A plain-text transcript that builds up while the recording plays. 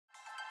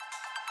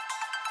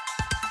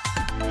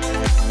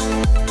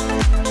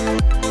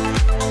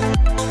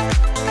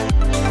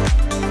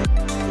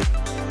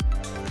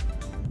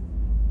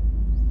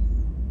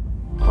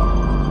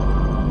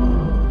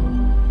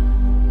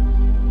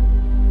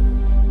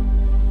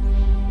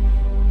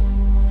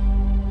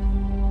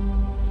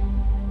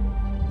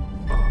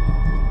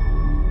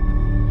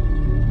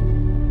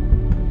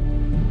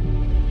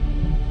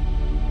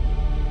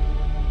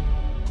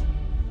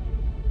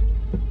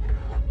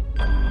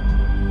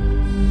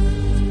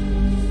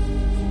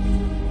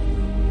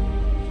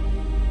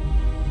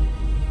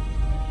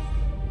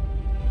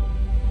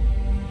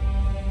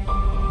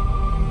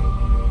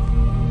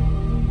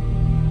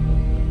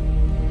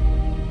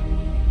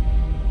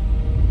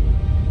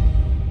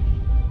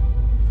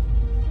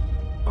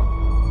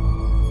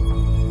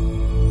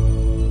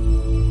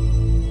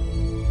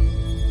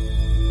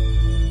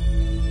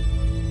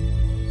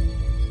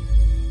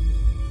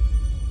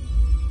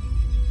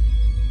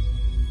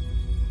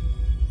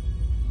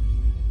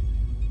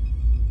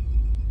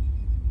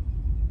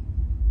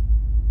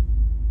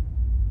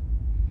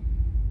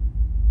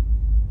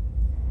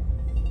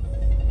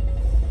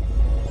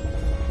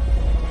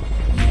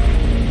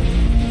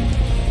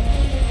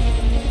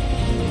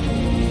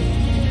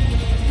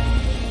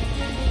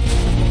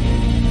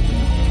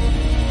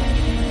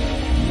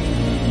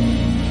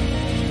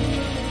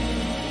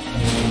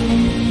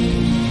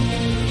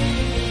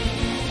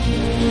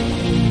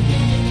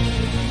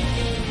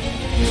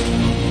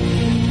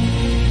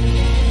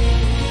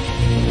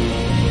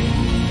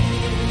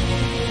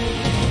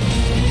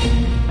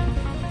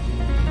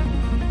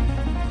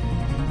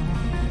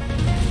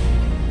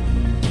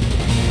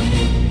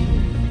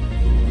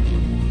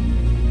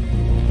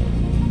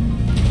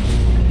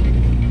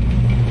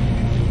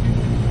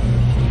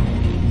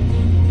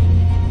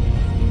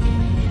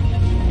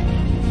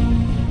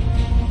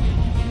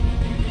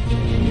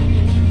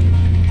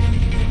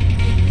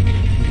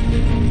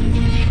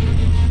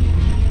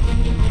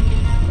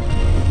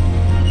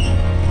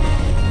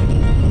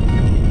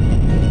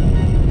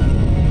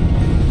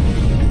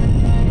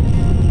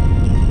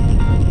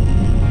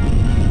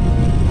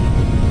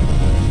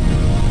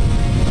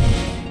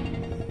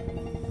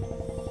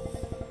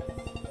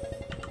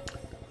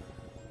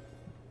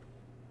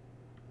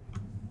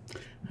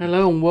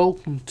Hello and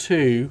welcome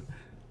to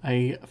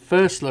a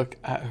first look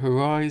at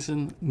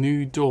Horizon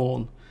New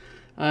Dawn.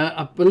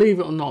 I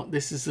believe it or not,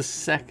 this is the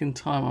second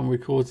time I'm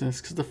recording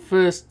this because the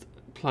first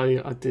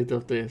play I did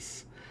of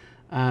this,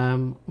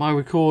 my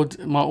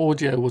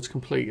audio was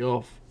completely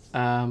off.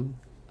 I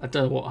don't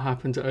know what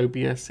happened to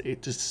OBS.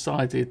 It just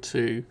decided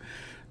to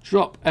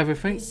drop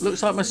everything.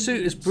 Looks like my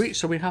suit is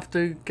breached, so we have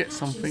to get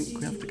something.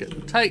 We have to get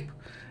the tape,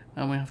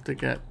 and we have to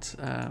get.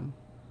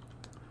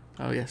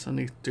 Oh yes, I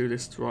need to do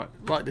this right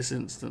this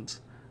instant.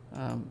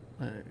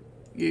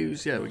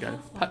 Use, there we go,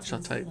 patch our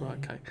tape, right,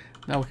 okay.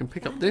 Now we can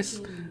pick up this,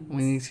 and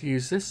we need to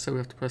use this, so we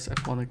have to press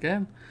F1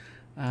 again.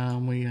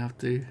 And we have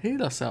to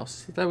heal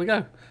ourselves. So there we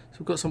go. So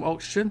we've got some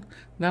oxygen.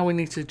 Now we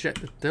need to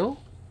eject the door.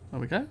 There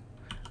we go.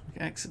 We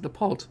can exit the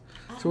pod.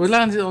 So we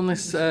landed on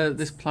this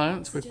this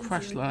planet. We've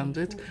crash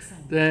landed.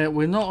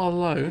 We're not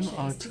alone,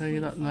 I'll tell you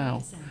that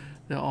now.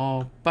 There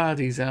are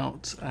baddies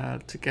out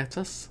to get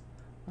us.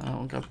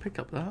 I'm going to pick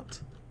up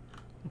that.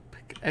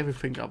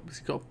 Everything up.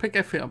 You've got to pick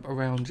everything up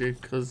around you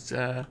because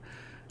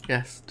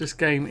yes, this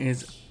game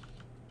is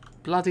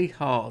bloody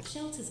hard.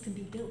 I'll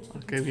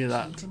give you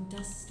that.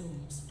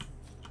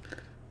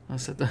 I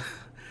said the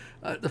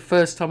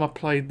first time I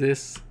played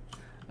this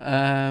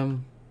was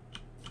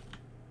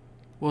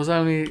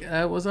only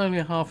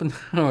half an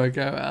hour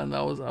ago, and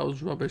I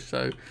was rubbish.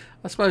 So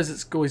I suppose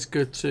it's always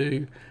good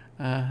to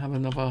have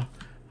another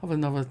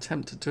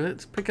attempt to do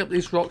it. Pick up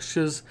these rocks.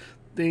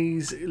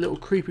 These little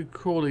creepy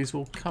crawlies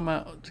will come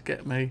out to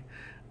get me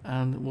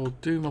and will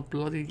do my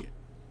bloody...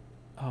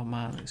 Oh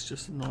man, it's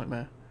just a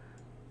nightmare.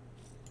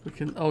 We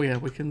can... Oh yeah,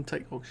 we can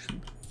take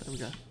oxygen. There we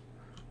go.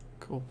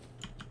 Cool.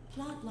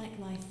 Plant-like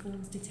life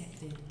forms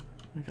detected.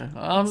 Okay.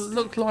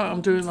 Look like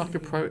I'm doing like a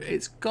pro...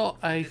 It's got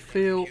a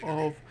feel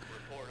of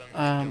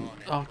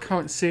our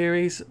current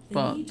series,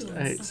 but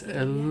it's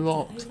a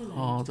lot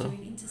harder.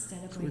 So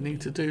we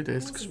need to do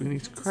this because we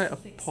need to create a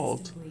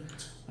pod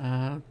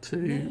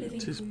to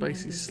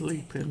basically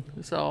sleep in.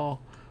 It's our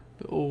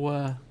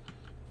little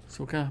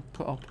so we're gonna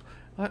put up.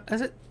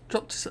 Has it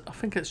dropped us? I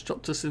think it's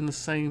dropped us in the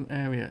same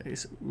area.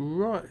 It's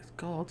right.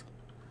 God,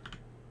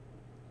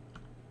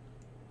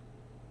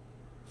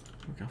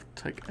 we're gonna have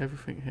to take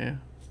everything here.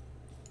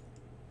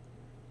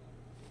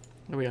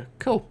 There we go.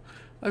 Cool.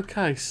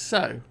 Okay,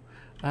 so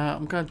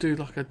I'm going to do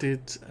like I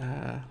did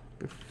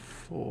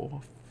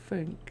before. I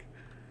think.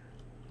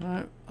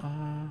 No,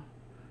 I'm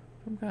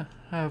going to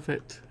have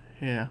it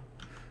here.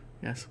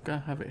 Yes, I'm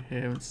going to have it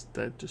here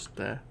instead, just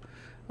there.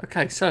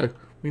 Okay, so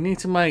we need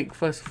to make,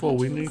 first of all,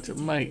 we need to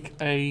make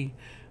a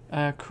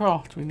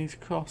craft. We need to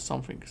craft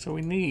something. So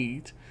we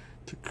need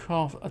to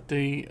craft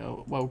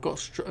well, we've got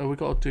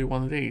to do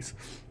one of these.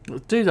 To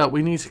do that,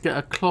 we need to get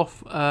a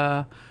cloth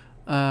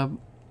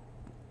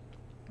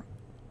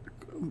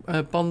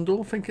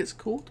bundle, I think it's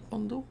called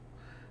bundle.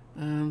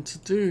 And to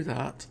do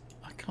that,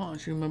 I can't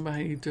actually remember how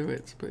you do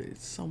it, but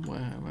it's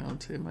somewhere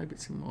around here. Maybe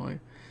it's in my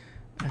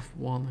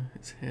F1.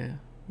 It's here.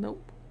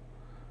 Nope.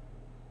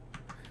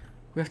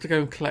 We have to go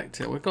and collect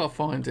it. We've got to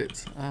find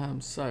it.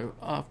 So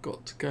I've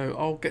got to go.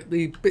 I'll get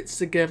the bits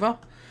together,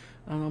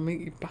 and I'll meet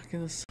you back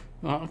in a.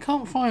 Right, I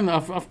can't find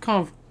that. I've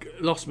kind of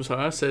lost myself.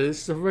 I said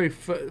this is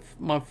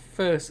my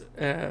first.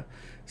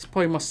 It's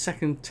probably my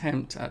second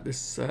attempt at this.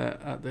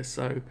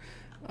 So.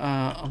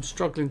 I'm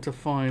struggling to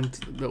find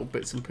little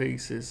bits and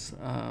pieces,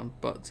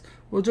 but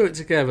we'll do it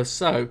together.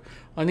 So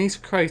I need to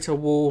create a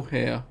wall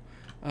here.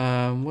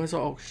 Where's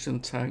our oxygen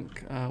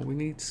tank? We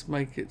need to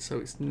make it so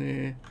it's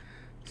near.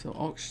 So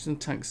oxygen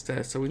tank's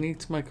there. So we need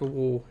to make a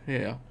wall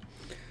here.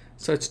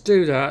 So to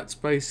do that,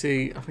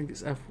 basically, I think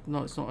it's F.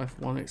 No, it's not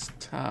F1. It's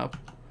tab.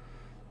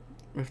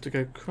 We have to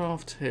go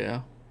craft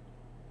here.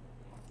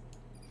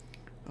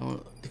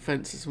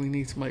 Defenses. We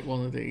need to make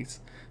one of these.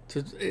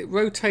 To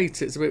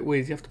rotate it's a bit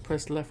weird. You have to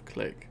press left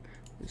click,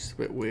 which is a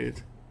bit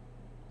weird.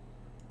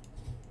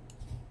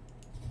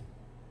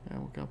 Yeah,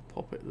 we're going to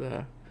pop it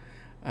there.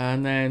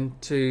 And then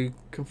to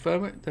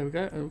confirm it, there we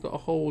go. And we've got to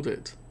hold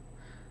it.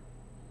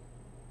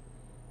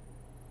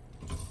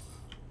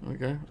 There we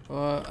go.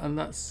 And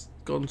that's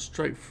gone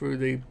straight through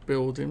the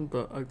building,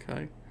 but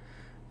okay.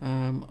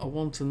 I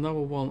want another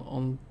one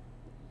on...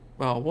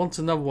 Well, I want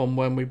another one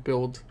when we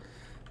build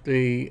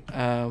the...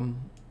 Oh,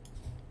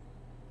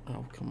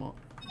 come on.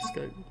 Let's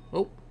go.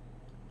 Oh,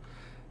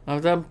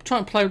 I'm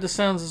trying to play with the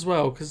sounds as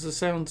well because the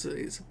sounds,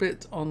 it's a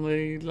bit on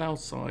the loud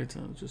side.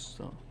 Just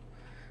so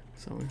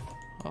we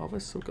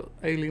harvest. We've got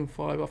alien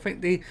fibre. I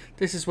think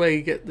this is where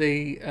you get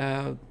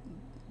the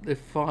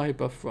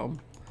fibre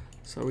from.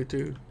 So we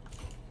do.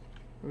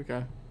 There we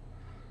go.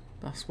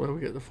 That's where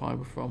we get the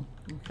fibre from.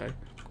 Okay,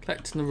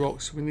 collecting the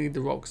rocks. We need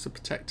the rocks to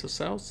protect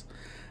ourselves.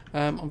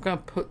 I'm going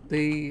to put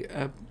the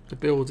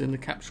building, the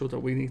capsule that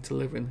we need to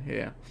live in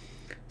here.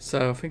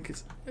 So I think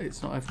it's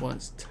not F1,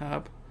 it's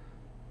tab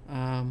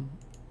on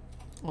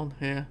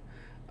here,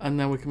 and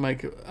then we can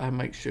make a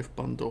makeshift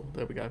bundle.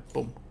 There we go,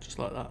 boom, just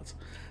like that.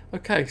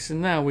 Okay, so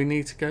now we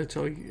need to go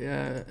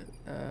to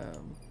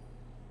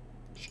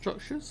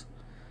structures,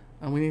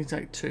 and we need to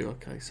take two.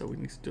 Okay, so we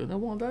need to do another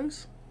one of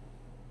those.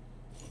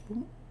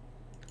 Boom.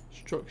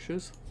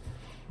 Structures.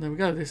 There we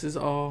go. This is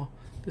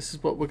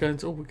what we're going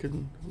to. Oh, we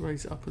can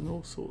raise it up and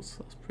all sorts.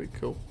 That's pretty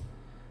cool.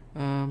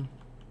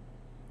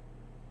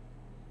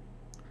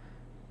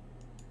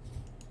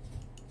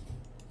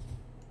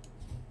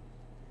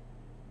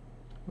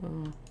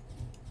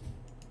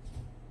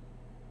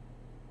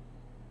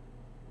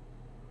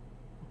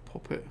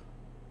 Pop it.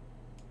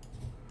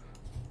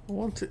 I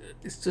want it.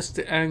 It's just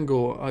the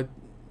angle.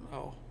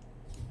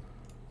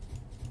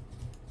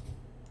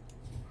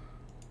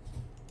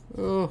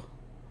 Oh.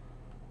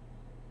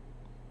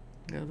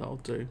 Yeah, that'll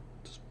do.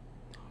 Just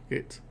hug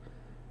it.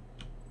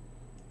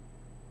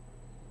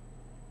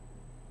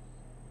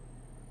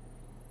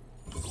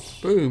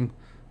 Boom.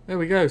 There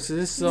we go. So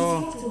this is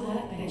our...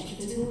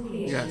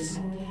 Yes.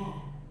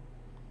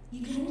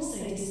 You can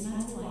also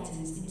dismantle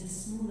items into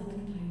smaller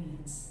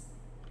components.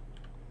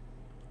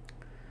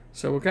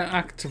 So we're going to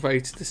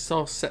activate this. Is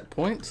our set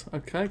point.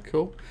 Okay,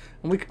 cool.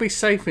 And we could be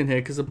safe in here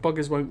because the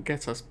buggers won't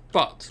get us.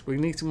 But we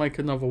need to make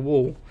another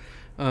wall.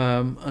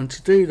 And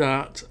to do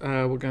that,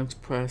 we're going to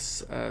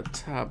press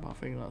tab. I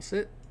think that's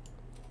it.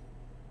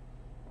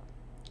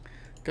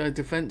 Go to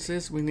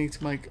defenses. We need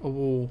to make a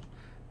wall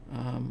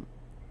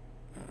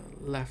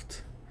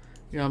left.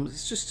 Yeah,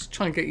 it's just to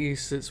try and get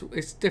used to it.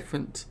 It's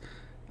different.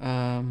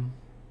 There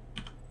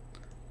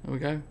we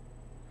go.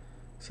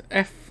 So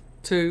F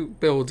to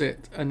build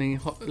it, and then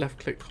left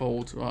click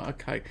hold. Right,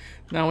 okay.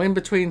 Now in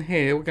between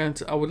here, we're going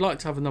to. I would like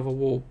to have another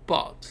wall,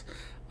 but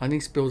I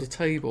need to build a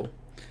table,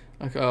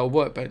 like a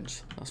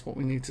workbench. That's what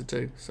we need to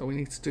do. So we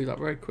need to do that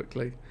very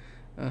quickly,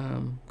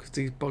 because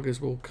these buggers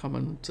will come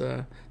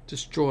and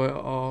destroy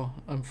our.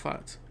 In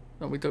fact,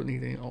 no, we don't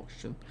need any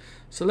oxygen.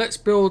 So let's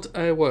build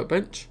a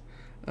workbench.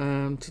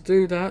 To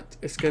do that,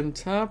 it's again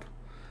tab.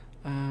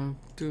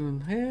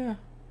 Doing here.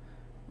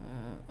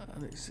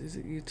 Is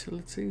it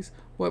utilities?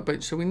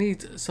 Workbench. So we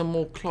need some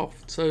more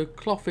cloth. So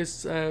cloth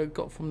is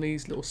got from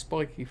these little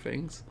spiky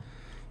things.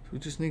 So we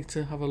just need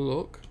to have a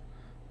look.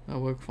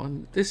 We'll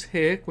find this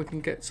here. We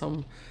can get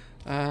some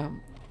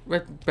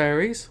red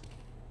berries.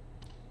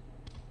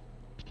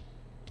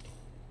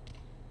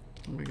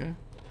 There we go.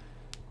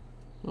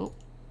 Oh.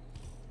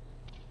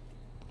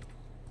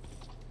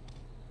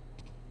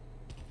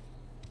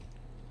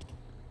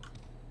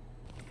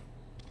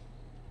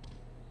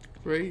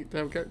 Three.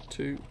 There we go.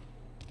 Two.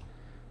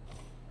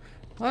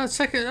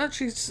 Second.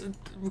 Actually,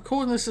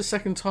 recording this the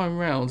second time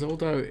round,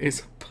 although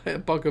it's a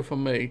bugger for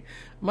me,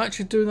 I'm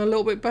actually doing a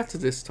little bit better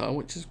this time,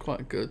 which is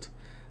quite good.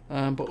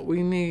 But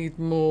we need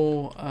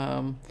more.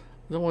 I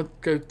don't want to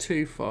go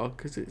too far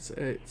because it's.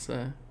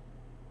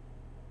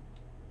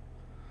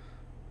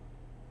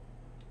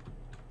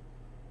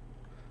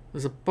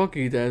 There's a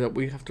buggy there that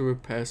we have to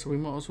repair, so we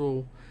might as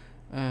well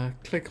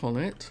click on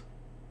it.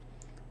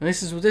 And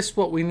this is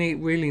what we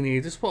really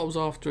need. This is what I was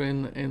after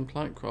in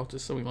Plantcraft,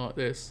 is something like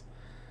this.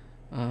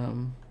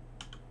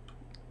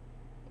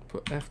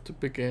 Put F to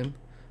begin.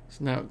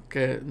 So now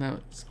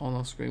it's on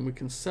our screen. We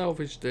can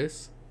salvage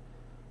this,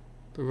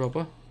 the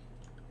rubber,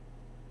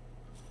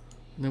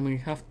 and then we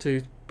have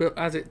to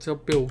add it to a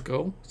build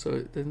goal, so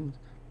it then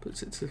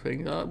puts it to the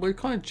thing. We're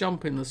kind of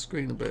jumping the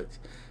screen a bit,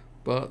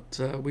 but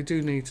we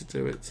do need to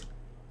do it.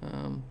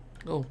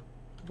 Oh,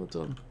 well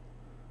done.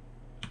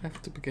 F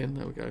to begin.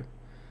 There we go.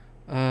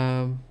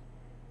 There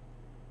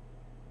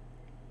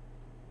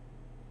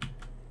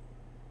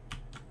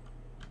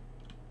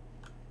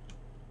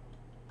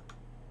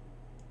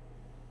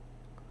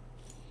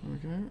we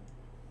go.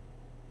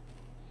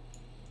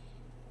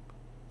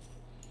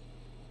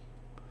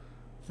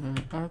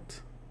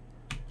 Add.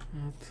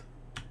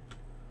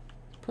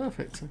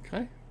 Perfect.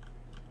 Okay.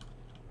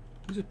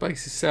 We're just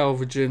basically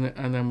salvaging it,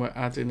 and then we're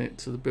adding it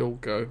to the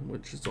build go,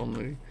 which is on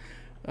the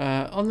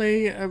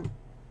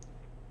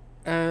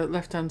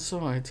left hand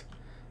side.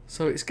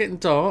 So it's getting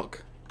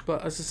dark,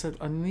 but as I said,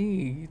 I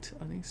need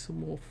some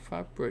more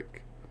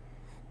fabric.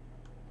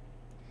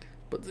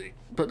 But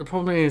the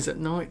problem is at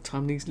night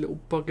time these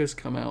little buggers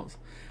come out,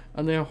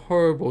 and they're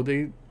horrible.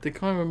 They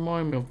kind of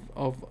remind me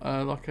of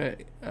like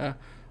a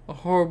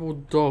horrible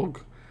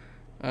dog.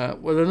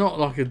 Well, they're not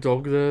like a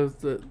dog. They're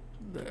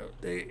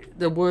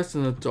worse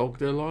than a dog.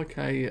 They're like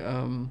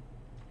a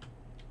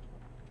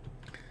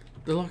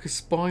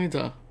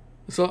spider.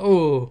 It's like,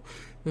 oh,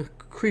 the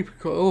creepy.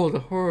 Oh,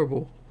 they're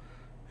horrible.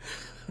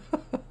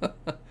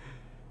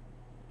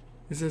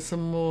 Is there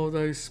some more of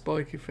those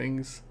spiky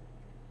things?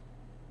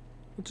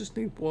 I just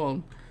need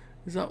one.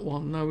 Is that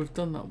one? No, we've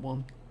done that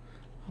one.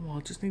 Come on,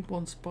 I just need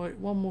one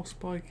more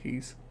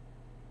spikies.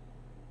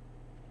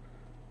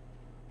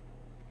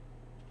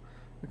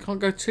 I can't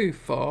go too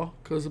far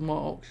because of my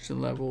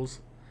oxygen levels.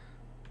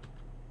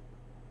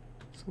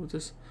 So we're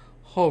just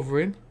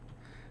hovering.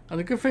 And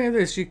the good thing of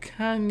this, you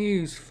can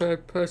use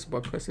third person by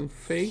pressing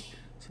V.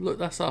 So look,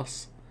 that's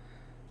us.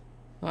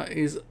 That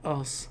is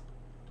us.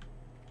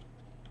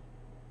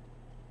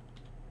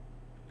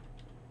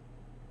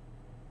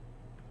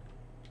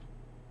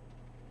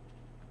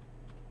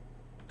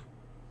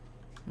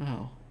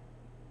 Oh.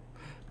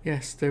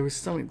 Yes, there is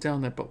something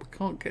down there, but we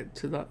can't get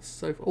to that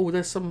sofa. Oh,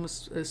 there's some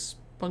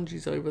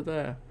sponges over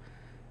there.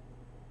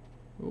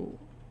 Oh,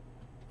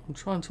 I'm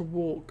trying to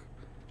walk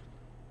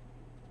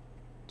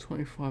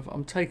 25.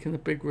 I'm taking a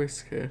big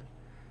risk here.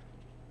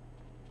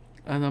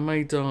 And I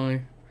may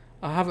die.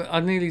 I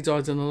nearly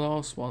died in the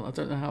last one. I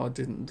don't know how I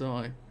didn't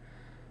die.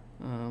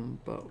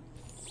 But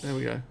there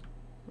we go.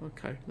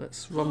 Okay,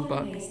 let's run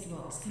back. Carbon-based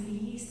rocks can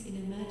be used in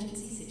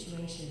emergency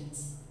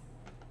situations.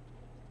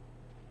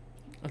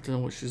 I don't know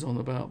what she's on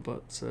about,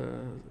 but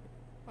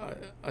I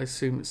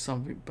assume it's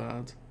something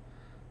bad.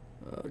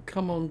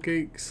 Come on,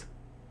 geeks.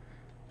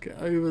 Get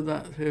over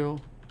that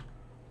hill.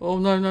 Oh,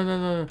 no, no, no,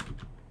 no.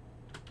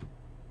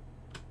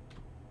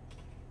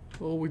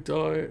 Oh, we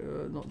died.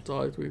 Not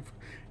died. We've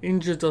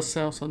injured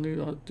ourselves. I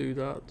knew I'd do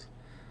that.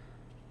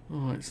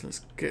 Alright, so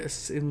let's get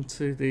us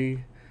into the...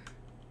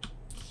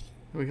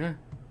 There we go.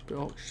 Bit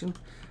of oxygen.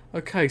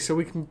 Okay, so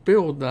we can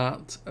build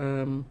that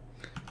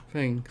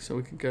thing. So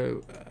we can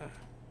go...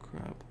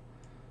 grab.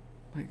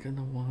 Make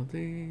another one of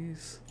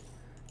these.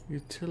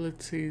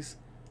 Utilities.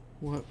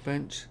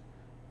 Workbench.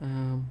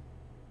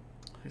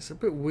 It's a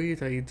bit weird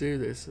how you do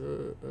this.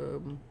 There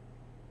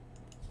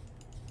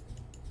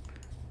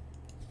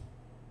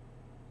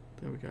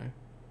we go.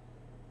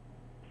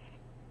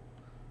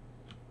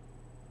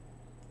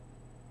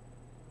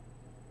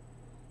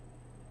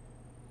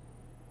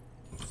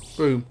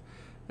 Boom.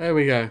 There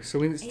we go. So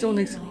we still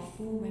need.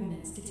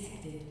 Remnants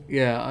detected.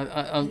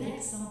 Yeah,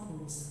 Collect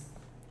samples.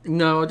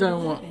 No, I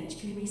don't want. Workbench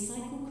can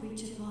recycle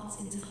creature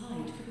parts into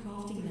hide for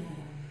crafting leather.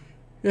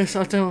 Yes,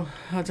 I don't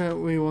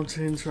really want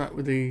to interact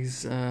with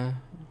these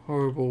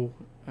horrible.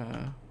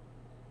 But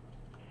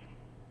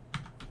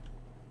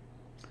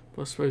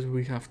I suppose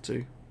we have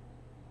to.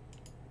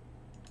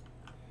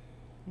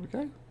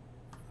 Okay.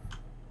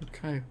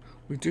 Okay.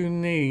 We do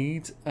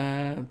need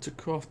to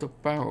craft a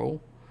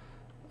barrel.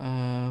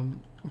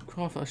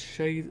 Craft a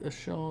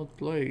shard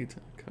blade.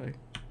 Okay.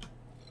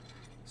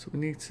 So we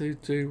need to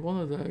do one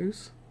of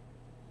those.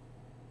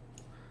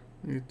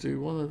 We need to do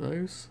one of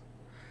those.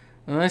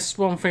 And that's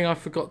one thing I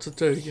forgot to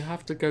do. You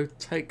have to go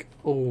take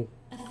all.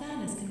 A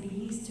furnace can be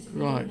used to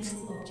create Right.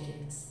 metal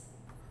objects.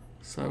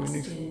 So we need.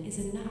 Oxygen is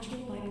a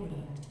natural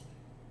byproduct.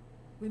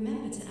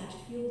 Remember to add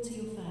fuel to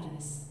your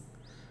furnace.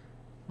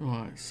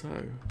 Right.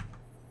 So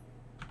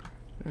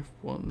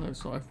F1. No,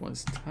 it's not F1.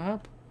 It's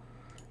tab.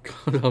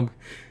 God,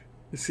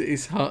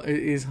 it's hard. It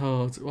is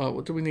hard. Right.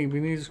 What do we need? We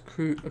need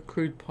a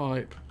crude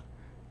pipe.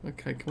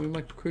 Okay. Can we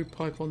make a crude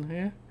pipe on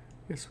here?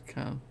 Yes, we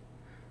can.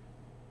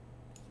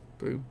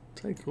 Boom.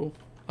 Take all.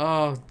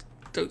 Ah,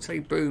 don't say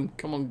boom.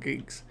 Come on,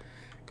 geeks.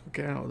 Gotta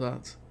get out of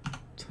that.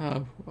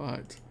 Tab.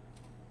 Right.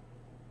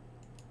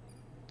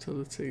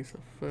 Utilities. A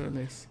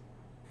furnace.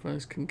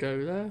 Furnace can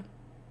go there.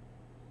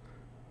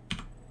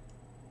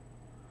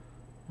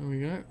 There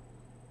we go.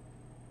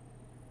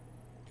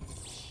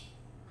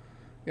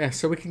 Yeah,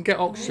 so we can get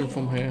oxygen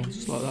from here,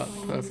 just like that.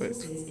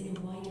 Perfect.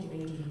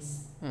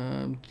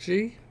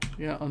 G.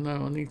 Yeah, I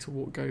know. I need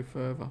to go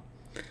further.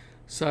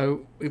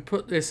 So we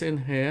put this in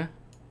here.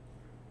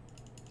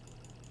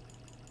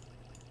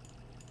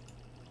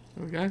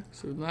 There we go.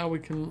 So now we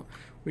can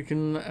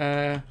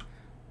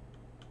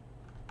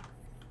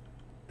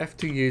F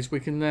to use. We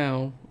can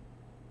now.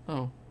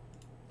 Oh.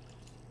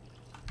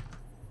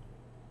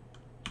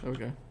 There we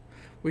go.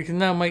 We can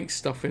now make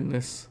stuff in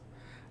this.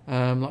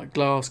 Like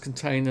glass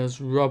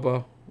containers,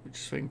 rubber, which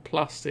is thing,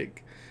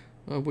 plastic.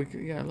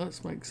 Yeah,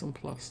 let's make some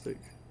plastic.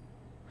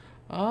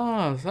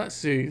 Ah,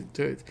 that's you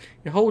do it.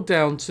 You hold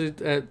down to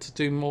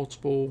do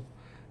multiple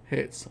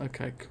hits.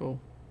 Okay,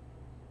 cool.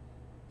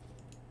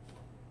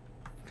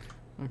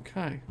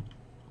 Okay.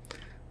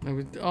 Now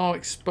we are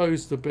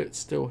exposed a bit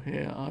still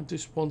here. I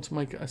just want to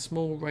make it a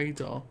small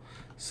radar.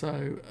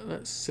 So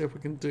let's see if we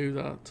can do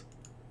that.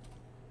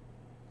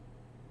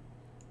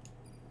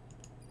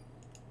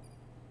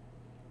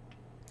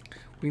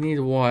 We need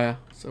a wire,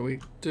 so we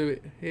do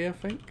it here, I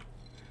think.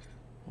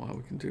 Wire,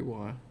 we can do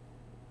wire.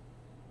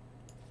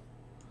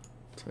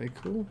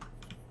 Take all.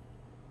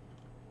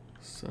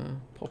 So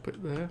pop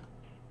it there.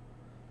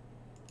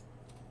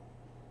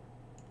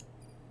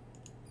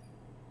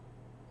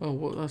 Oh,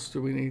 what else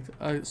do we need?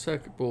 Oh,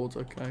 circuit boards,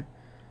 okay.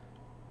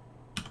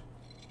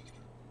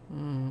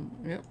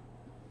 Yep.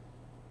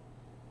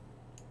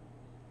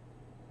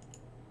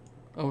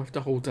 Oh, we have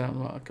to hold down,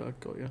 right, okay,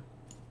 got you.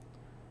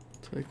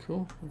 Take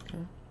all,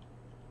 okay.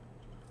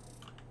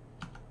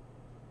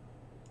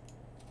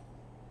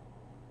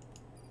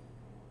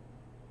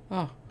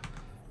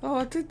 Oh,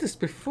 I did this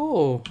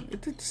before.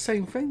 It did the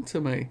same thing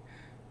to me.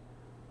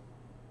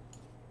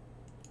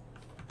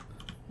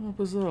 Oh,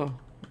 bizarre.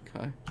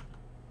 Okay.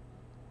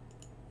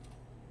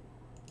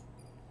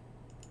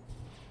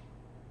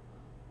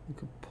 You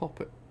can pop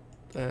it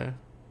there.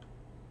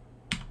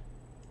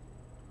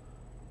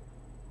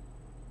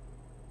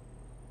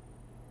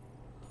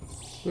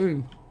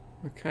 Boom.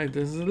 Okay,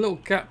 there's a little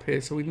gap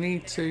here, so we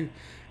need to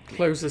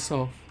close this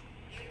off.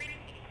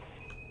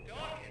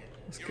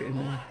 Let's get in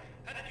there.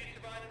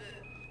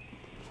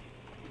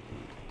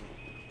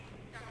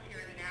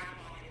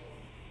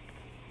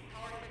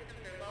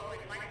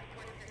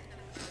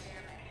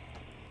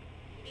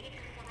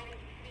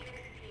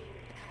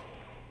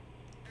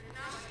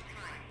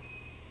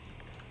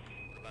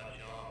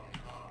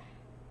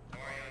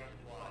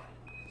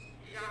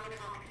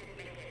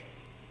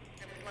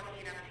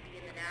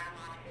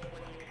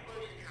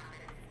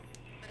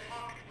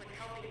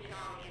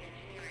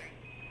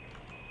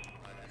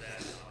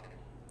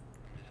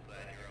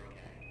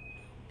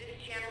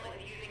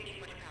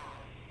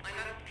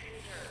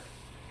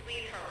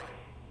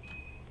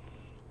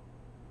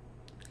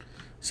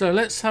 So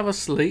let's have a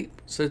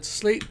sleep. So to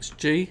sleep is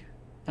G,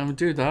 and we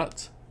do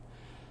that,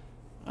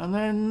 and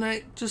then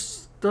it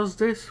just does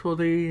this for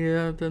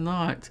the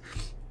night.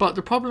 But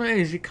the problem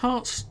is you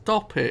can't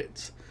stop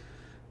it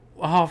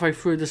halfway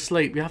through the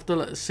sleep. You have to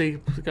let the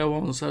sleep go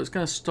on. So it's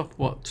going to stop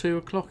what, 2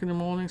 o'clock in the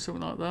morning,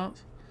 something like that.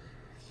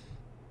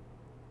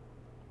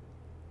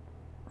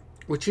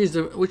 Which is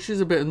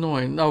a bit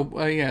annoying. No,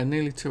 yeah,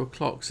 nearly 2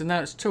 o'clock. So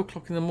now it's 2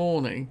 o'clock in the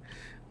morning,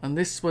 and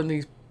this is when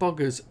these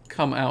buggers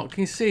come out.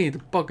 Can you see the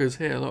buggers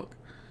here? Look.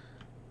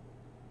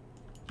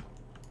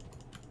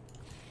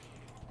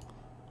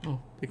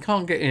 Oh, they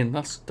can't get in.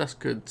 That's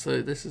good.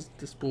 So this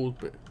ball's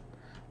bit.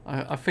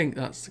 I think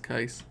that's the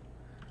case.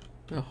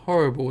 They're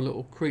horrible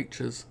little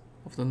creatures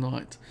of the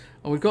night,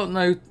 and we've got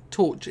no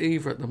torch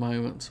either at the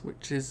moment,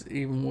 which is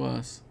even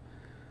worse.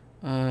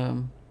 But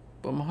I'm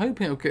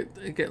hoping it'll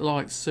get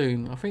light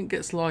soon. I think it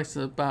gets light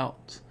at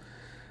about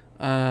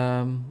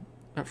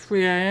at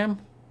 3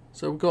 AM.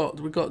 So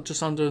we've got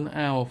just under an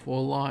hour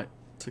for light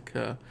to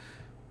occur.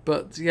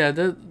 But yeah,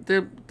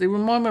 they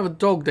remind me of a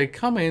dog. They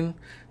come in,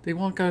 they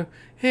want to go,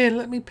 here,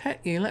 let me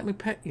pet you,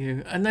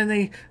 and then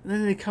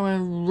they come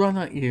and run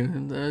at you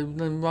and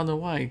then run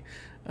away,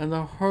 and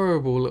they're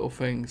horrible little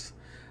things,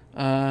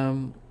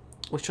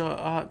 which I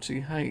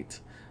absolutely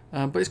hate.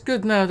 But it's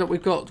good now that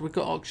we've got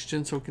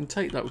oxygen, so we can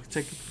take that. We can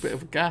take a bit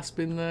of a gasp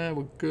in there.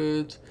 We're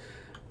good.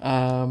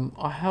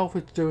 Our health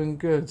is doing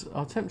good.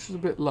 Our temperature's a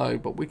bit low,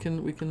 but we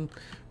can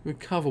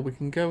recover. We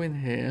can go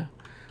in here.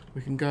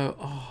 We can go.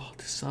 Oh,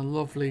 this is a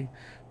lovely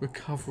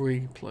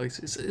recovery place.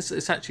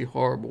 It's actually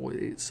horrible.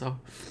 It's a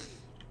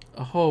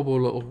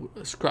horrible little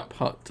scrap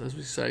hut, as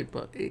we say,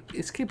 but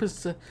it's keeping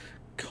us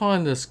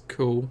kind of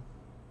cool.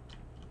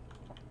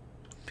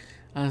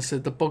 And I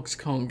said the bugs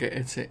can't get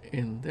it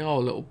in. They are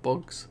little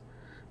bugs.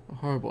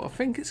 Horrible. I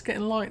think it's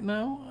getting light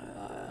now.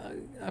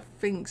 I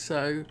think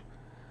so.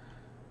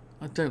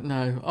 I don't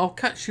know. I'll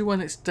catch you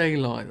when it's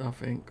daylight, I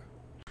think.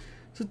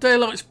 So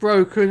daylight's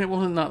broken. It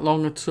wasn't that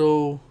long at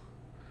all.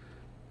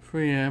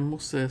 3 AM.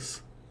 What's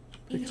this?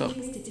 Pick up.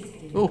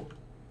 Oh.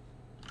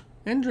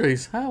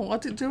 Injuries. How? I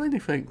didn't do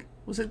anything.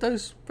 Was it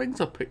those things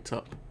I picked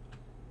up?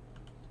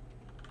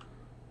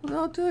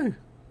 What did I do?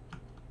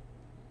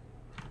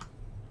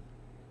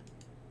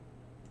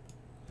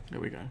 There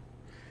we go.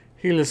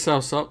 Heal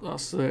ourselves up.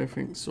 That's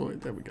everything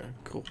sorted. There we go.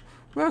 Cool.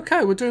 We're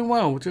okay. We're doing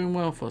well. We're doing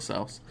well for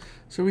ourselves.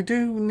 So we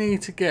do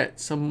need to get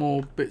some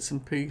more bits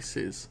and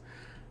pieces.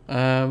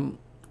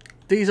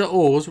 These are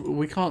ores.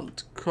 We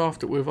can't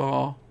craft it with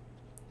our...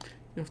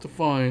 You have to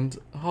find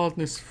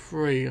hardness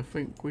 3. I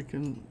think we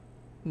can...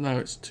 No,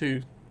 it's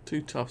too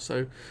tough.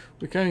 So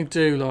we can only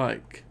do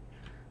like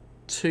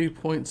 2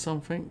 point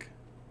something.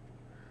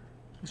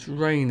 It's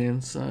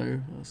raining,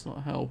 so that's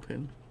not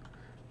helping.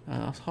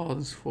 That's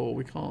hardness 4.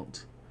 We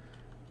can't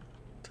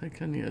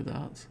take any of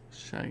that.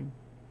 Shame.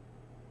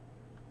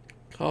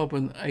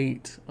 Carbon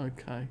 8.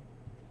 Okay.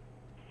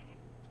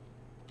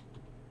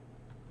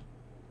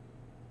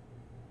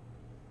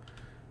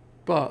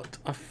 But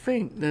I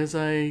think there's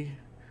a...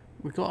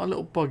 We've got a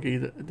little buggy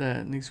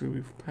that needs to be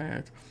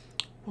repaired.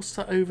 What's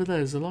that over there?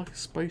 Is there like a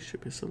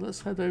spaceship here? So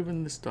let's head over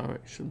in this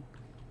direction.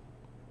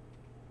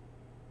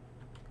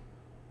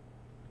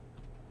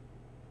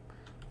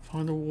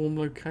 Find a warm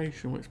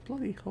location where it's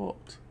bloody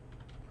hot.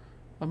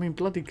 I mean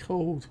bloody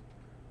cold.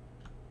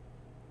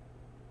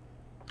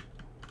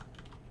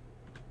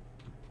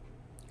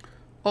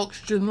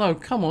 Oxygen low.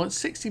 Come on,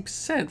 it's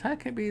 60%. How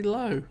can it be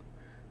low?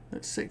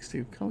 It's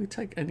 60. Can't we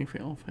take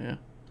anything off here?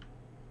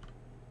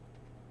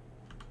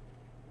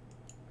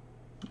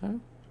 No?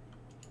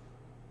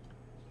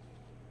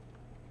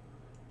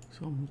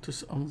 So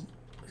I'm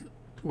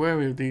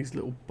wary of these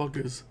little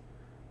buggers.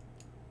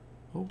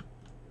 Oh.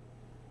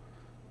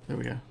 There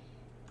we go.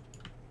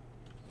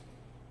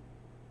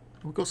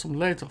 We've got some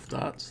lead off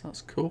that. So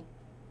that's cool.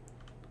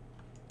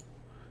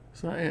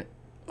 Is that it?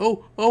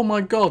 Oh, oh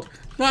my god.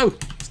 No!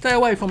 Stay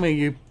away from me,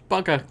 you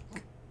bugger.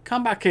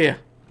 Come back here.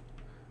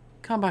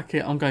 Come back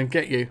here. I'm going to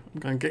get you. I'm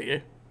going to get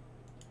you.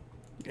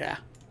 Yeah.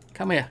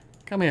 Come here.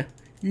 Come here.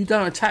 You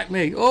don't attack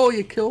me. Oh,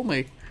 you kill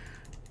me.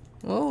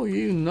 Oh,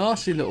 you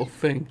nasty little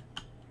thing.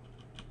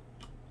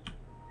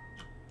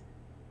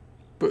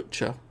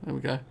 Butcher. There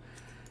we go.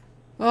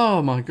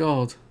 Oh my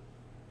god.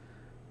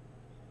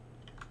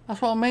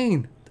 That's what I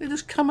mean. They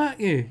just come at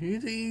you.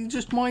 You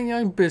just mind your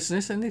own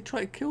business and they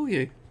try to kill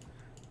you.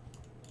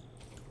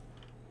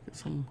 Get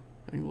some...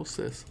 What's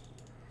this?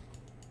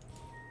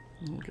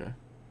 Okay.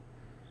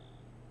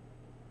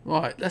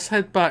 Right, let's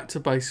head back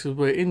to base because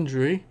we're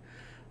injury.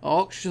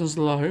 Our oxygen's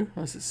low,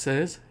 as it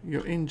says.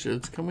 You're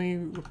injured. Can we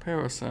repair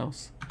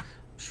ourselves? I'm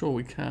sure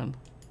we can.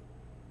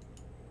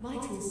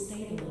 Vitals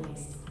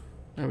stabilized.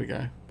 There we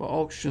go. But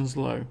oxygen's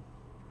low.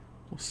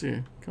 What's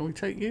you? Can we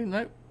take you?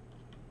 Nope.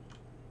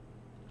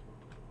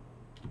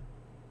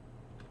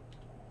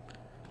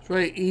 It's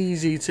very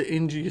easy to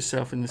injure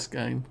yourself in this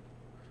game.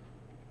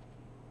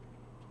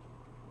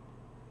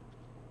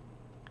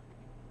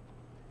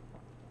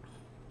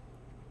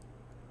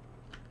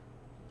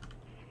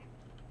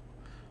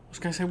 I was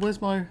going to say, where's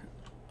my...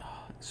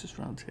 Oh, it's just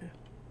round here.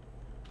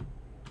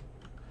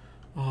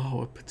 Oh,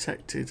 we're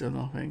protected or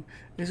nothing.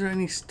 Is there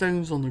any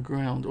stones on the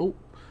ground? Oh,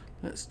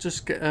 let's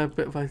just get a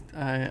bit of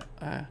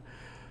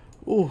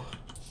oh,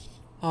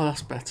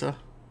 that's better. A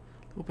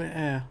little bit of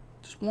air.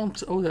 Just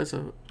want. Oh, there's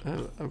a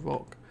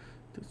rock.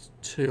 There's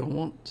 2. I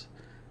want to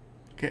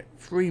get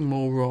 3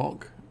 more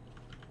rock.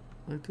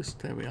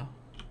 There we are.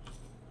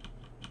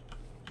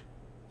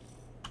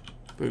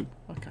 Boom.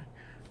 Okay.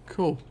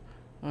 Cool.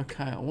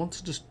 Okay, I want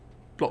to just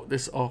block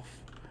this off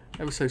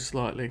ever so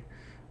slightly.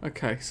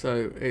 Okay,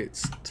 so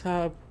it's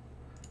tab,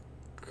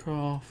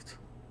 craft,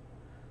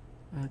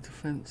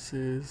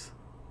 defenses.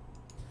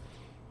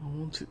 I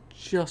want it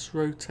just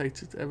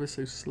rotated ever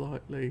so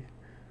slightly.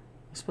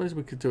 I suppose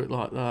we could do it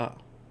like that.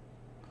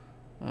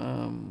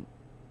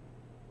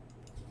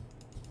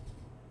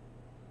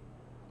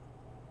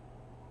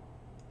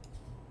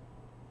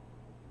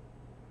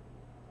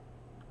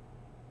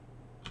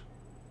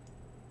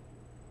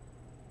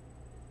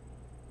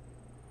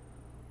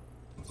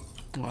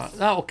 Right,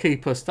 that'll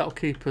keep us.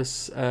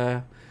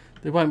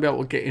 They won't be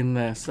able to get in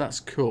there, so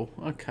that's cool.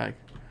 Okay,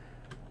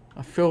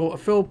 I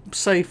feel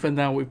safer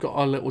now. We've got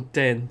our little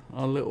den,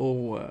 our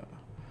little. Oh,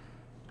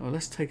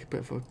 let's take a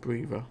bit of a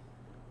breather.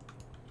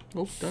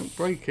 Oh, don't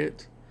break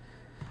it.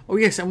 Oh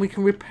yes, and we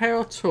can repair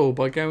our tool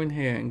by going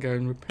here and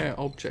going repair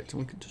object,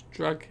 and we can just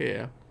drag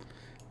here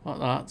like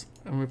that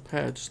and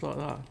repair just like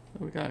that.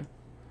 There we go.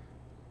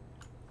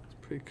 It's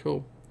pretty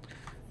cool.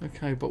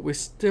 Okay, but we're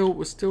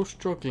still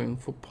struggling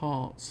for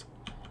parts.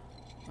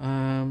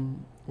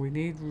 We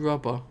need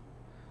rubber.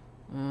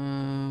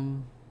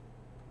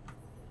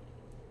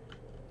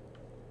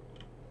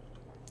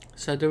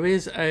 So there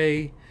is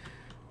a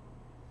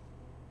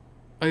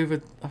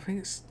over. I think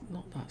it's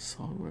not that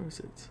side. Where is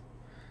it?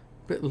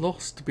 A bit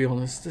lost, to be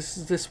honest.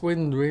 This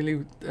wind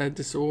really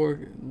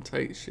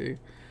disorientates you.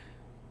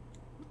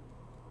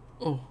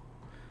 Oh,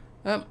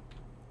 that's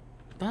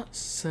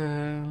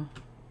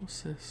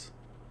what's this?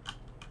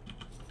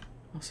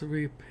 That's a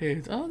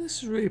reappeared. Oh,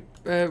 this is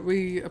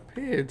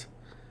reappeared.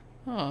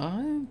 Ah,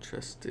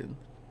 interesting.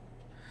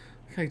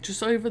 Okay,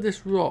 just over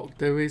this rock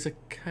there is a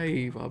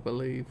cave, I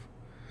believe.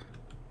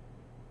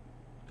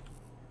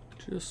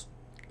 Just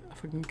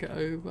if I can get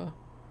over.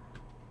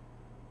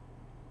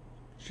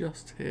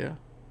 Just here.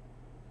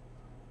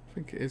 I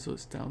think it is, or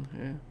it's down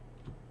here.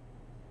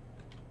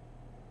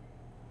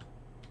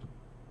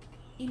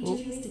 Oh,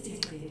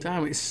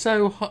 damn, it's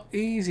so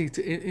easy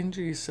to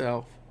injure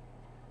yourself.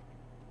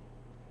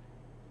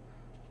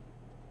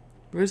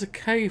 There is a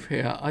cave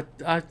here.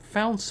 I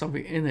found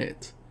something in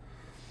it,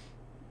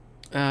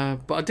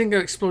 but I didn't go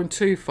exploring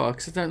too far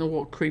because I don't know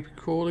what creepy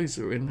crawlies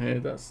are in here.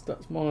 That's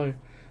my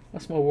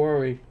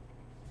worry.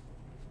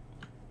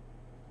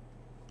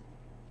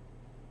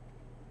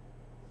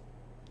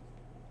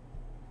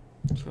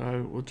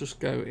 So we'll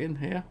just go in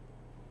here,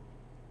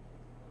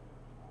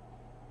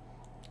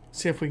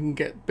 see if we can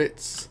get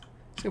bits.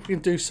 See if we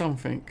can do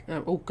something.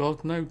 Oh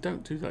God, no!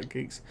 Don't do that,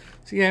 geeks.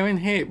 So yeah, in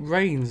here it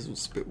rains.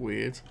 It's a bit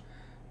weird.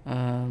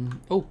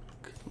 Oh,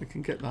 we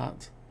can get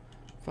that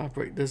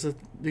fabric. There's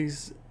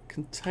these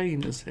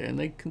containers here, and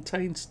they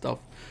contain stuff,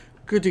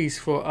 goodies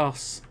for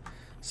us.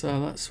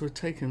 So we're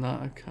taking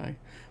that. Okay,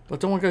 but I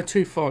don't want to go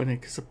too far in here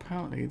because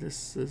apparently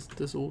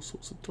there's all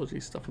sorts of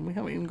dodgy stuff, and we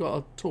haven't even got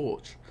a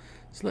torch.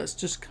 So let's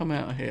just come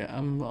out of here,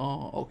 and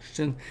our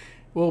oxygen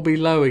will be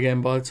low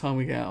again by the time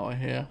we get out of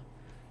here.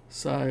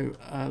 So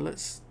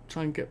let's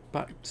try and get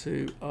back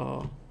to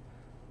our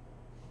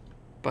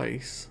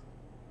base.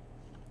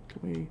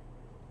 Can we?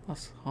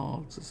 That's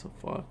hard. It's a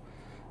fire.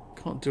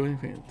 Can't do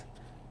anything.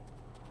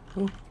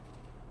 Oh,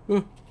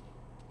 oh!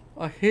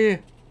 I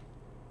hear.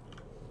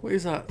 What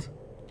is that?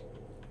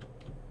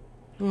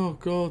 Oh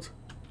God!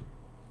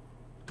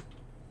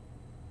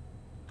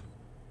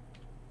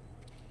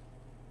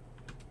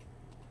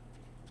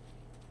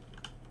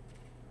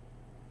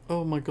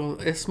 Oh my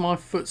God! It's my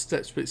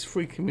footsteps, but it's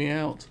freaking me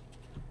out.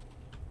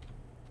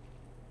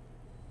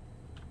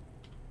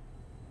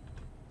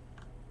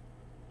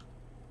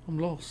 I'm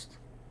lost.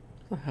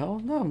 What the hell?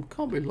 No, I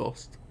can't be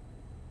lost.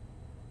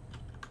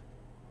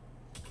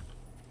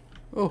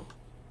 Oh.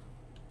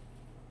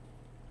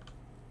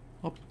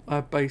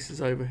 Our base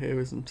is over here,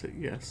 isn't it?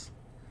 Yes.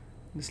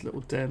 This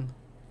little den.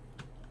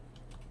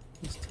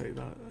 Let's take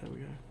that. There we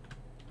go.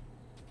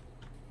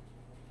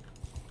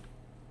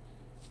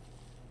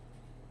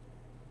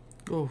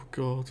 Oh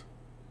God.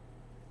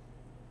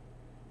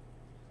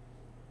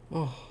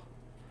 Oh.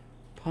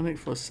 Panic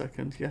for a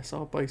second. Yes,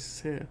 our base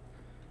is here.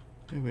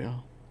 Here we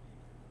are.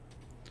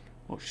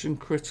 Oxygen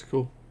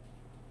critical.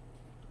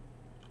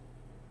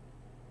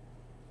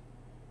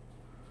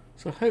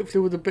 So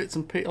hopefully with the bits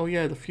and pieces, oh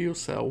yeah, the fuel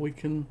cell, we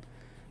can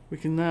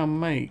now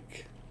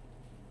make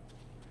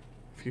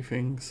a few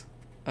things.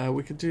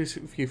 We could do a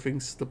few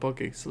things to the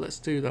buggy, so let's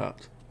do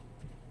that.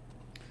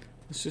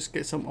 Let's just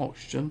get some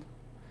oxygen,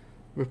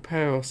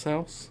 repair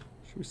ourselves,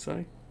 should we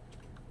say?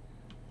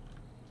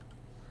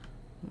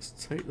 Let's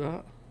take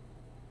that.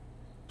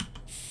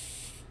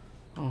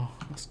 Oh,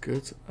 that's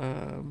good.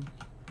 Oh.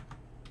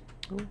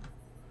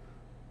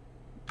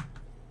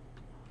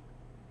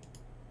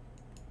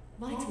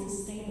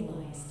 Vitals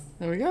stabilized.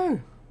 There we go.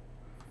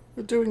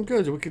 We're doing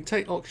good. We can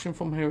take oxygen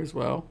from here as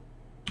well.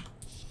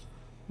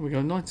 We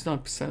go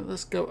 99%.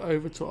 Let's go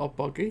over to our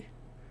buggy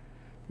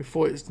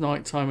before it's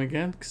night time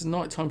again, because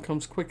night time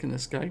comes quick in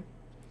this game.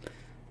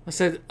 I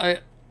said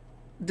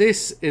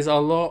this is a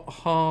lot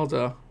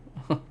harder.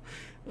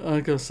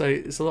 I gotta say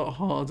it's a lot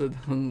harder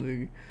than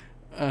the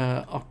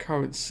our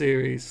current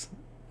series,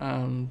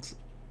 and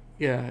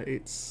yeah,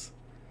 it's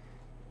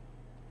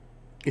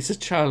a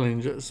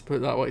challenge. Let's put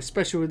it that way,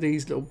 especially with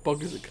these little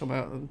buggers that come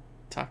out and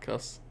attack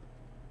us.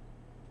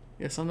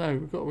 Yes, I know,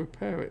 we've got to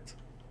repair it.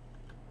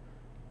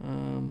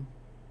 Can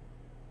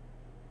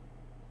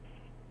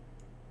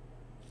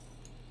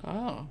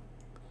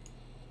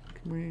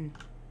we...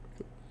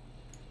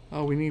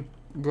 Oh, we need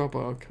rubber.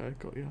 Okay,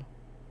 got you.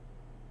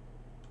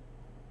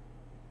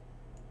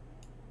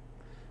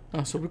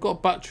 Oh, so we've got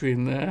a battery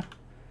in there.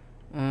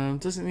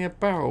 Doesn't need a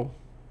barrel.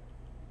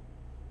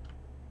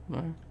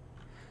 No.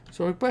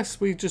 So I guess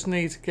we just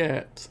need to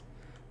get...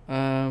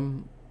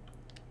 add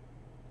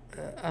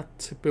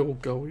to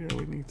build goal. Yeah,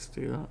 we need to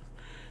do that.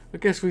 I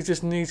guess we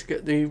just need to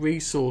get the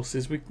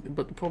resources.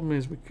 But the problem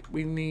is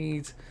we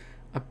need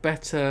a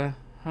better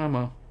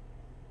hammer.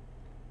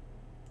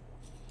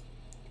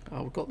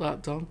 Oh, we've got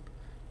that done.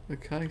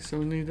 Okay, so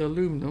we need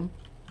aluminum.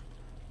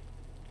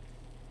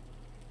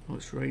 Oh,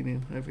 it's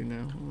raining heavy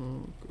now.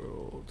 Oh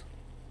god.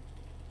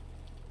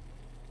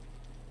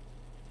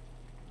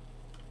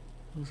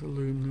 There's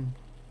aluminum.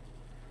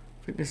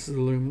 I think this is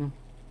aluminum.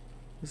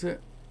 Is it?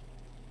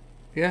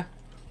 Yeah,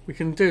 we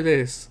can do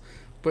this,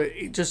 but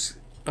it just...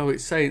 Oh,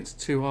 it's saying it's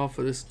too hard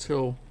for this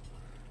tool.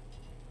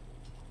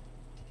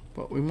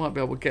 But we might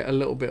be able to get a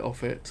little bit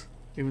off it,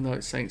 even though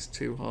it's saying it's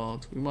too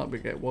hard. We might be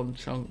able to get one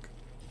chunk.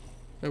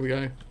 There we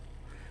go.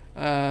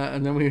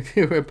 And then we need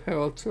to repair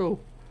our tool.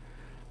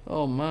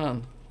 Oh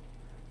man,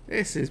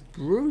 this is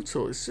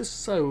brutal. It's just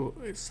so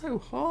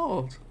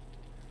hard.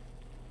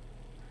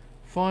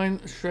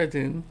 Fine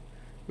shredding.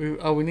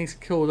 We need to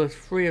kill the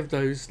 3 of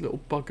those little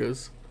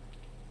buggers.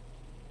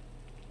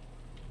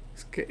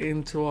 Let's get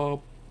into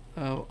our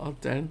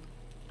den.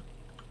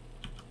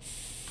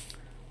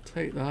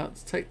 Take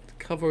that. Take the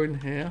cover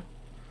in here.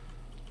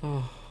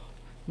 Oh,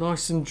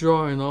 nice and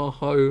dry in our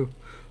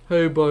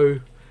hobo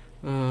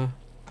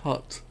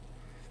hut.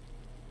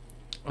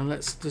 And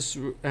let's just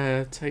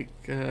take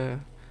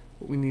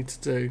what we need to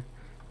do.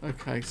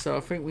 Okay, so I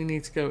think we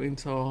need to go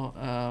into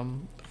our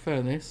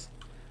furnace.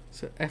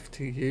 So F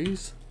to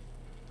use.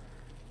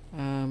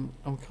 And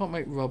we can't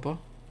make rubber.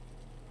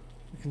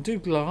 We can do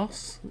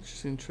glass, which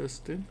is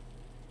interesting.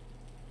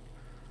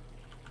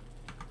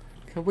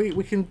 Okay,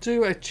 we can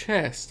do a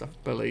chest, I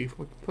believe.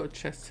 We can put a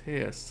chest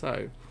here.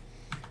 So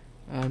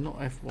not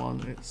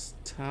F1, it's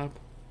tab.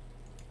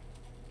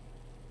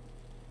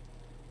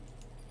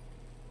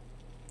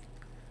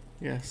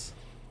 Yes.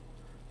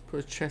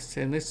 Put a chest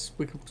in. This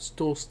we can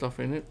store stuff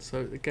in it. So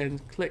again,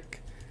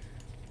 click.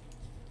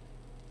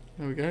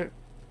 There we go.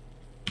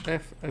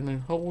 F and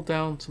then hold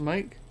down to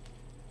make.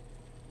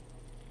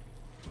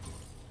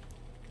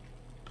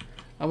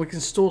 And we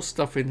can store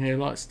stuff in here,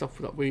 like stuff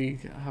that we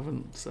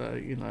haven't,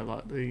 you know,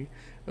 like the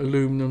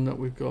aluminum that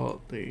we've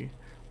got, the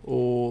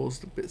ores,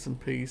 the bits and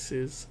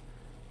pieces.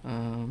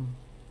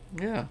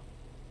 Yeah.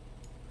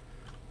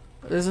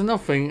 There's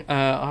another thing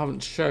I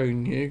haven't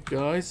shown you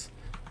guys,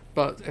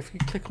 but if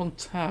you click on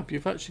tab,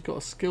 you've actually got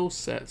a skill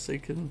set, so you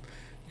can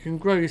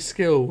grow your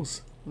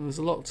skills. And there's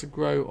a lot to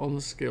grow on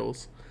the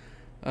skills.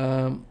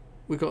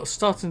 We've got a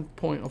starting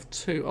point of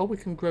 2. Oh, we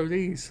can grow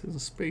these in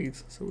speed,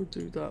 so we'll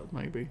do that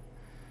maybe.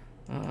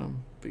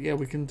 But yeah,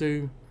 we can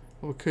do.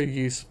 We could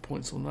use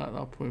points on that.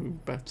 That'll probably be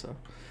better.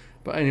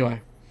 But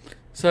anyway,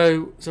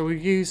 so we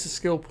use the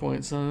skill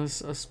points, and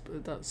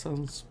that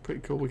sounds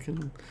pretty cool. We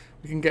can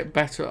get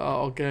better at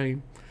our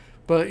game.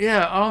 But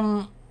yeah,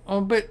 I'm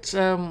a bit.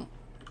 I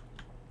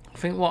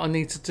think what I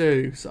need to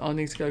do. So I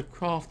need to go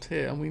craft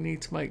here, and we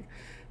need to make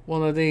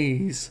one of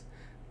these.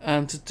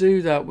 And to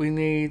do that, we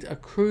need a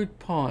crude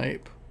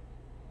pipe.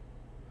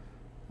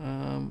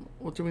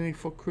 What do we need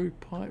for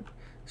crude pipe?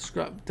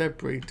 Scrap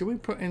debris. Do we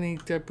put any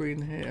debris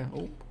in here?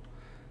 Oh,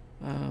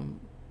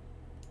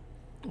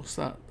 what's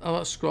that? Oh,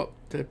 that's scrap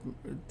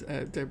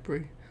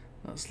debris.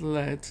 That's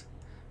lead.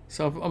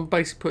 So I'm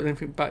basically putting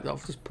everything back that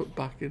I've just put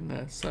back in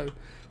there. So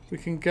we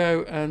can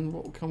go, and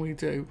what can we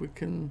do? We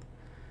can.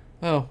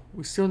 Oh,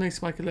 we still need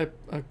to make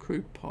a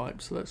crude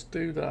pipe. So let's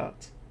do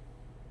that.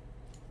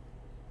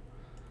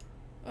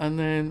 And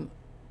then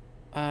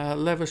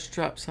leather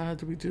straps. How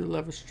do we do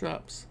leather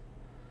straps?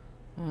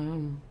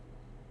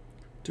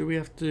 Do we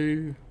have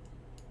to...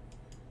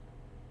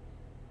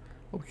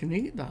 Oh, we can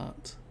eat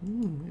that.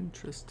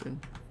 Interesting.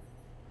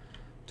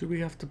 Do we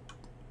have to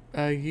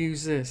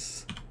use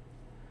this?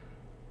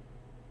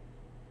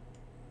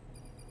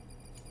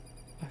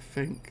 I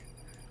think.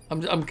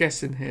 I'm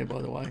guessing here,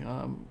 by the way.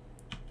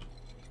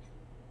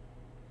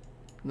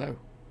 No.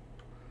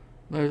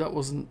 No, that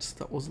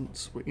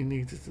wasn't what you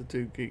needed to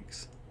do,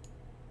 geeks.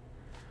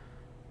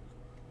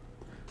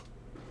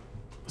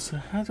 So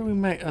how do we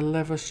make a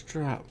leather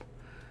strap?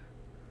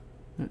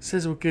 It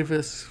says will give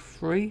us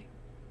 3.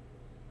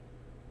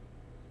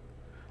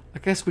 I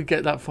guess we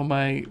get that from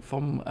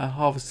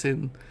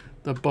harvesting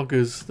the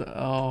buggers that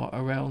are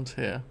around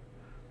here.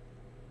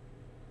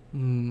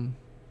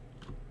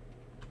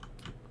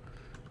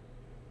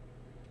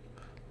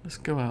 Let's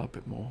go out a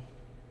bit more.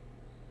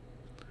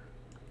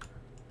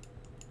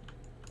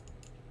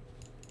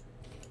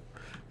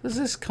 Does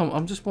this come?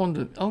 I'm just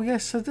wondering. Oh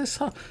yes, so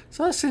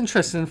that's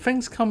interesting.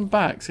 Things come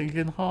back, so you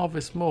can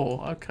harvest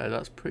more. Okay,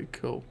 that's pretty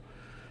cool.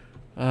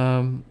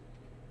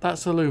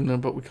 That's aluminum,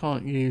 but we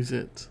can't use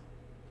it.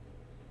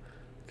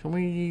 Can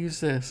we use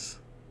this?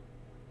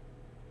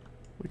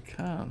 We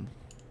can.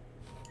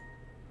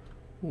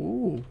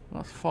 Ooh,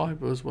 that's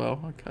fibre as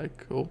well. Okay,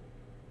 cool.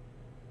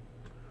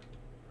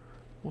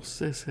 What's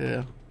this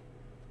here?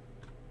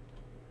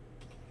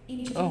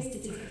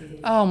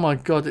 Oh my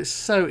god, it's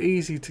so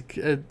easy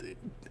to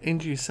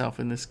injure yourself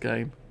in this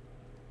game.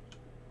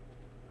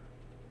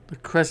 The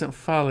Crescent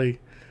Valley.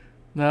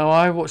 Now,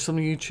 I watched some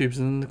YouTubes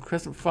and the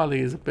Crescent Valley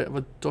is a bit of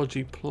a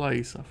dodgy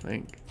place, I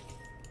think.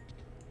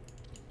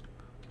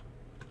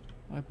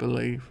 I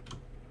believe.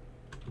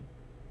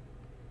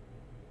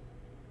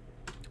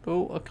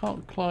 Oh, I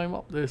can't climb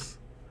up this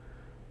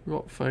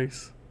rock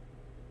face.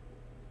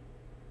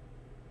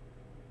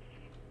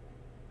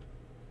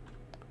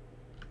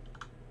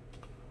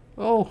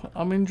 Oh,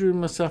 I'm injuring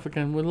myself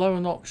again. We're low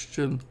on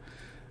oxygen.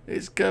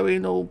 It's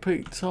going all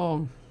peaked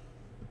on.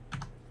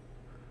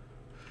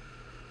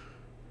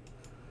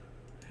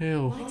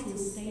 Heal.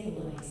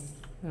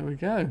 There we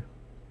go.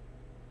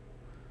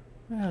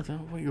 I don't know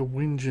what you're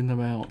whinging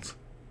about.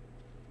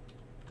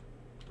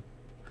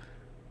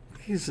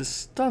 These are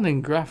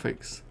stunning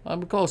graphics.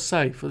 I've got to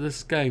say, for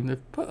this game,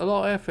 they've put a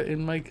lot of effort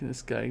in making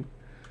this game.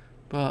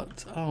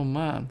 But, oh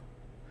man.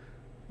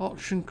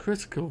 Oxygen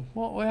critical.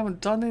 What? We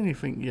haven't done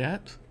anything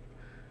yet.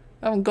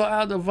 I haven't got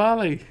out of the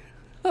valley.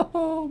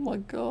 Oh my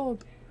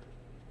god.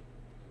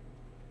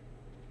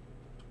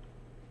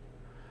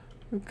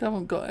 We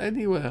haven't got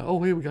anywhere.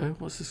 Oh, here we go.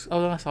 What's this?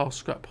 Oh, that's our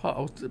scrap hut.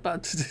 I was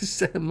about to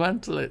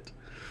dismantle it.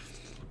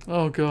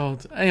 Oh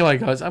god. Anyway,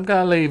 guys, I'm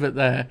going to leave it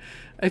there.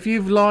 If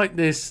you've liked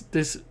this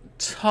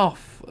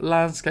tough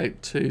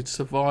landscape to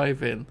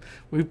survive in,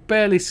 we've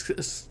barely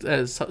touched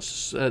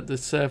the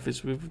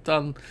surface. We've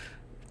done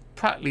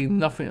practically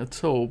nothing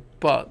at all.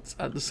 But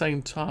at the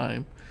same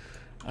time,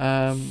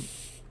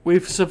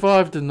 we've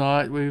survived the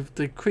night.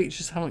 The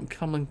creatures haven't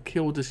come and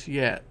killed us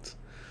yet.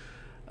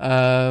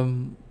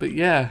 But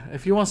yeah,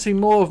 if you want to see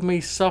more of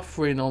me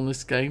suffering on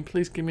this game,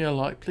 please give me a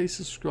like, please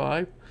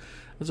subscribe.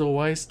 As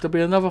always, there'll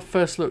be another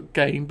first look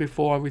game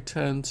before I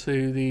return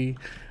to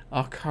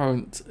our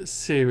current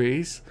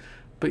series.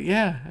 But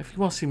yeah, if you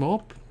want to see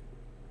more,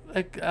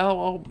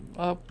 I'll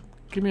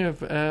give me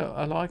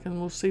a like and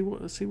we'll see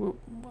what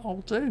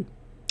I'll do.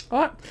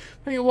 Alright,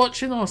 thank you for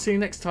watching. I'll see you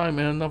next time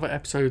in another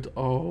episode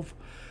of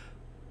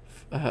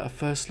a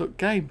first look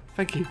game.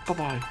 Thank you, bye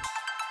bye.